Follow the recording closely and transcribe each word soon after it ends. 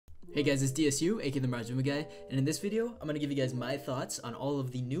Hey guys, it's DSU, aka the Mirage guy, and in this video, I'm going to give you guys my thoughts on all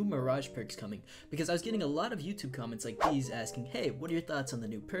of the new Mirage perks coming, because I was getting a lot of YouTube comments like these asking, hey, what are your thoughts on the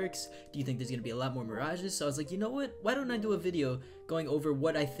new perks? Do you think there's going to be a lot more Mirages? So I was like, you know what, why don't I do a video going over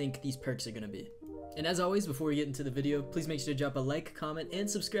what I think these perks are going to be? And as always, before we get into the video, please make sure to drop a like, comment, and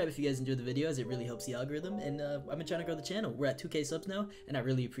subscribe if you guys enjoyed the video, as it really helps the algorithm, and I've been trying to grow the channel. We're at 2K subs now, and I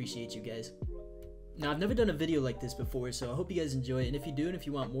really appreciate you guys. Now, I've never done a video like this before, so I hope you guys enjoy it, and if you do, and if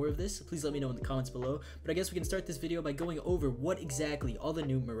you want more of this, please let me know in the comments below. But I guess we can start this video by going over what exactly all the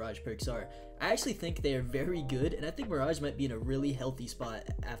new Mirage perks are. I actually think they are very good, and I think Mirage might be in a really healthy spot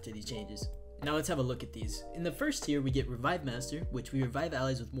after these changes. Now let's have a look at these. In the first tier, we get Revive Master, which we revive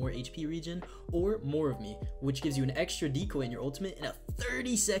allies with more HP regen, or More of Me, which gives you an extra decoy in your ultimate and a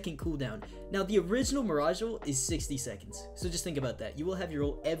 30-second cooldown. Now the original Mirage ult is 60 seconds, so just think about that. You will have your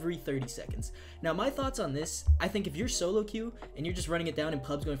ult every 30 seconds. Now my thoughts on this, I think if you're solo queue and you're just running it down in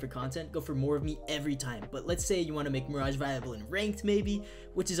pubs going for content, go for More of Me every time. But let's say you want to make Mirage viable in ranked maybe,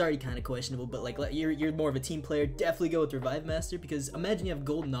 which is already kind of questionable, but like you're more of a team player, definitely go with Revive Master, because imagine you have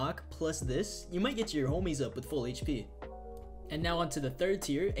gold knock plus this, you might get your homies up with full HP. And now onto the third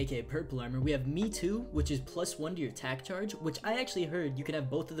tier, aka purple armor, we have Me Too, which is +1 to your attack charge, which I actually heard you can have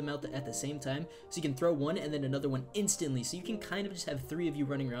both of them out at the same time, so you can throw one and then another one instantly, so you can kind of just have 3 of you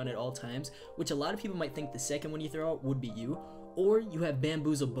running around at all times, which a lot of people might think the second one you throw out would be you. Or you have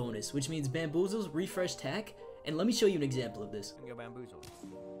Bamboozle bonus, which means Bamboozles refresh tack, and let me show you an example of this. Go Bamboozle.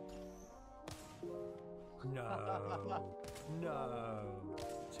 No. No.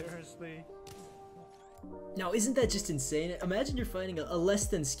 Seriously? Now, isn't that just insane? Imagine you're fighting a less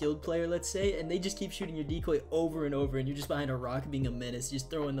than skilled player, let's say, and they just keep shooting your decoy over and over, and you're just behind a rock being a menace,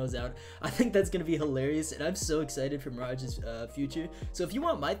 just throwing those out. I think that's going to be hilarious, and I'm so excited for Mirage's future. So if you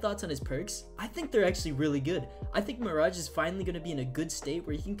want my thoughts on his perks, I think they're actually really good. I think Mirage is finally going to be in a good state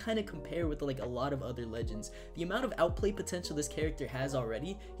where you can kind of compare with like a lot of other legends. The amount of outplay potential this character has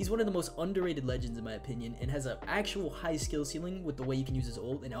already, he's one of the most underrated legends in my opinion, and has an actual high skill ceiling with the way you can use his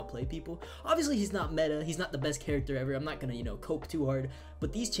ult and outplay people. Obviously, he's not meta, he's not the best character ever, I'm not gonna, you know, cope too hard,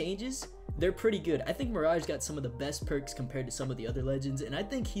 but these changes, they're pretty good. I think Mirage got some of the best perks compared to some of the other legends, and I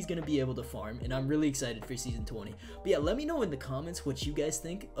think he's gonna be able to farm, and I'm really excited for season 20. But yeah, let me know in the comments what you guys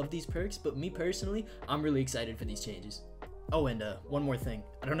think of these perks, but me personally, I'm really excited for these changes. Oh, and one more thing.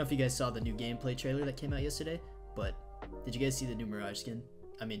 I don't know if you guys saw the new gameplay trailer that came out yesterday, but did you guys see the new Mirage skin?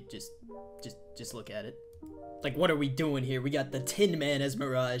 I mean, just look at it. Like, what are we doing here? We got the Tin Man as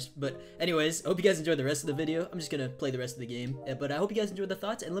Mirage. But anyways, I hope you guys enjoyed the rest of the video. I'm just gonna play the rest of the game. But I hope you guys enjoyed the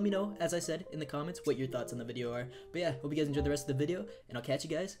thoughts, and let me know, as I said, in the comments what your thoughts on the video are. But yeah, hope you guys enjoyed the rest of the video, and I'll catch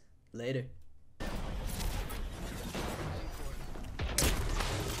you guys later.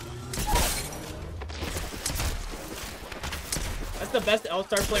 That's the best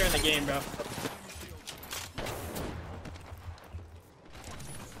All-Star player in the game, bro.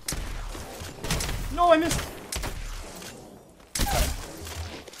 No, I missed.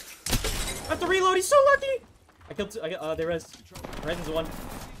 I have to reload. He's so lucky. I killed two. There is. Revenant's one.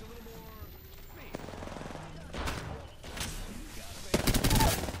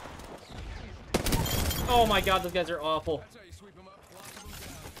 Oh my god, those guys are awful.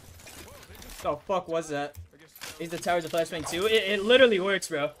 The fuck was that? Is the towers of flashbang too? It literally works,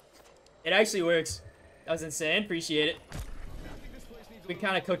 bro. It actually works. That was insane. Appreciate it. We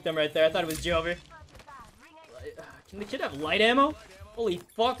kind of cooked them right there. I thought it was Jover. Can the kid have light ammo? Holy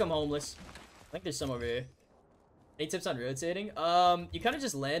fuck, I'm homeless. I think there's some over here. Any tips on rotating? You kind of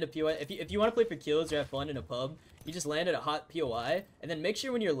just land a POI. If you want to play for kills or have fun in a pub, you just land at a hot POI, and then make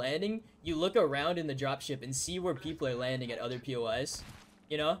sure when you're landing, you look around in the dropship and see where people are landing at other POIs,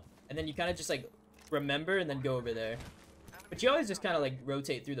 you know? And then you kind of just like remember and then go over there. But you always just kind of like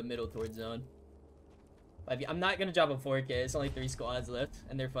rotate through the middle towards zone. I'm not gonna drop a 4K. It's only 3 squads left,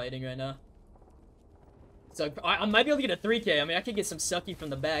 and they're fighting right now. So I might be able to get a 3K. I mean, I could get some sucky from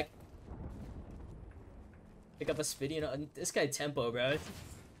the back. Pick up a spitty. You know, this guy tempo, bro. This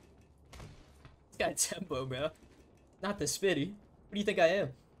guy tempo, bro. Not the spitty. What do you think I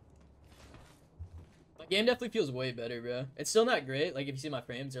am? My game definitely feels way better, bro. It's still not great. Like, if you see my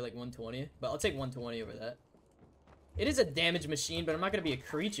frames, they're like 120. But I'll take 120 over that. It is a damage machine, but I'm not going to be a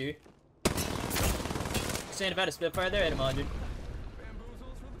creature. Saying if I had a Spitfire there, I had him 100.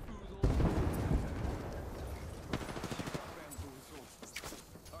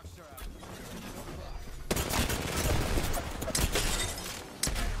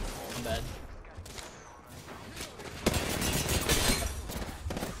 I'm bad.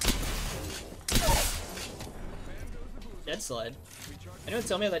 Dead slide. Anyone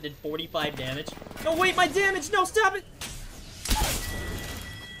tell me that did 45 damage? No, wait, my damage! No, stop it!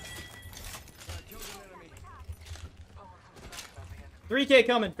 3K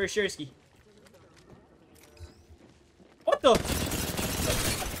coming for Shursky. What the? What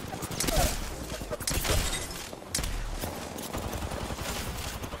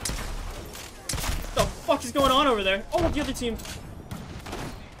the fuck is going on over there? Oh, the other team.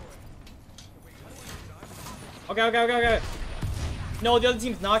 Okay. No, the other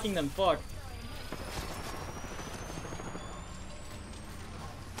team's knocking them. Fuck.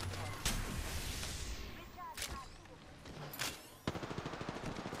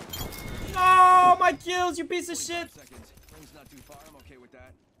 No, my kills, you piece of shit.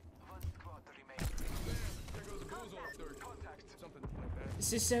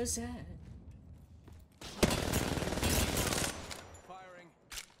 This is so sad.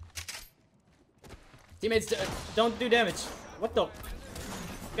 Teammates, don't do damage. What the?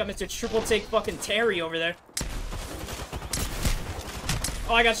 Got Mr. Triple Take fucking Terry over there.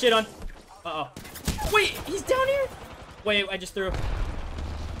 Oh, I got shit on. Uh-oh. Wait, he's down here? Wait, I just threw.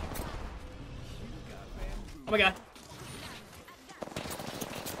 Oh my god.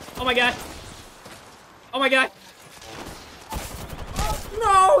 Oh my god. Oh my god.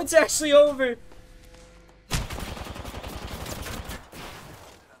 No, it's actually over.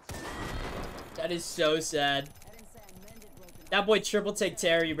 That is so sad. That boy Triple Take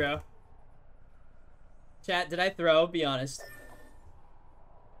Terry, bro. Chat, did I throw? Be honest.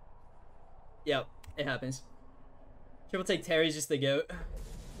 Yep, it happens. Triple Take Terry's just the GOAT.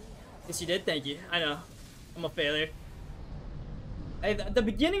 Yes, you did? Thank you. I know. I'm a failure. Hey, the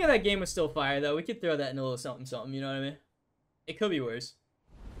beginning of that game was still fire, though. We could throw that in a little something, something, you know what I mean? It could be worse.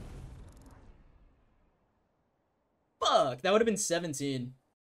 Fuck, that would have been 17.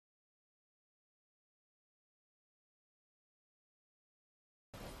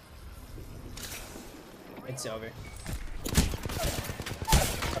 It's over.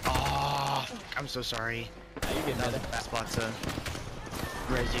 Oh, I'm so sorry. Nah, you're good, That was brother. a bad spot to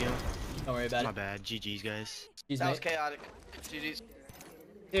res you. Don't worry about My it. bad. GG's, guys. Excuse That me. was chaotic. GG's.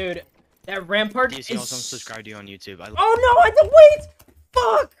 Dude, that Rampart DC is... also subscribe to you on YouTube. Oh no, I don't wait!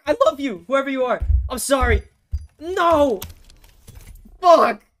 Fuck! I love you, whoever you are. I'm sorry. No!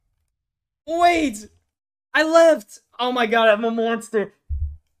 Fuck! Wait! I left! Oh my god, I'm a monster.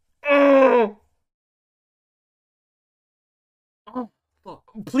 Oh! Oh, fuck.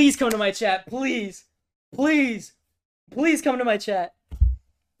 Please come to my chat, please. Please. Please come to my chat.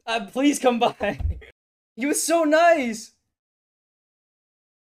 Please come by. He was so nice.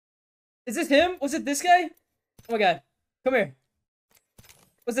 Is this him? Was it this guy? Oh my god. Come here.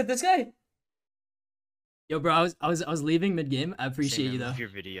 Was it this guy? Yo, bro, I was leaving mid game. I appreciate you though. Love your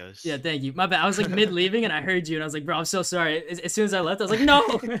videos. Yeah, thank you. My bad. I was like mid leaving and I heard you and I was like, bro, I'm so sorry. As soon as I left, I was like, no.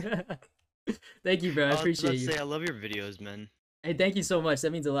 Thank you, bro. I appreciate you. Say I love your videos, man. Hey, thank you so much.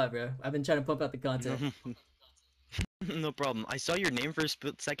 That means a lot, bro. I've been trying to pump out the content. No problem. I saw your name for a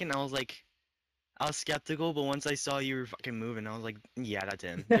split second. I was skeptical, but once I saw you were fucking moving, I was like, yeah, that's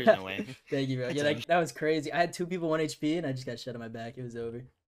him. There's no way. Thank you, bro. Yeah, that was crazy. I had 2 people 1 HP and I just got shot on my back. It was over.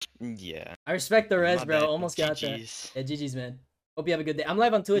 Yeah. I respect the res, My bro. bad. Almost got that. GG's. Yeah, GG's, man. Hope you have a good day. I'm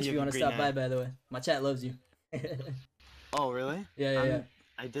live on Twitch if You you have want a to great stop by, night. by the way. My chat loves you. Oh, really? Yeah.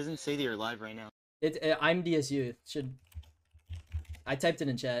 It doesn't say that you're live right now. I'm DSU. It should. I typed it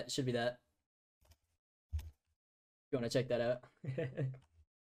in chat. It should be that. If you want to check that out.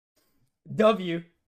 W.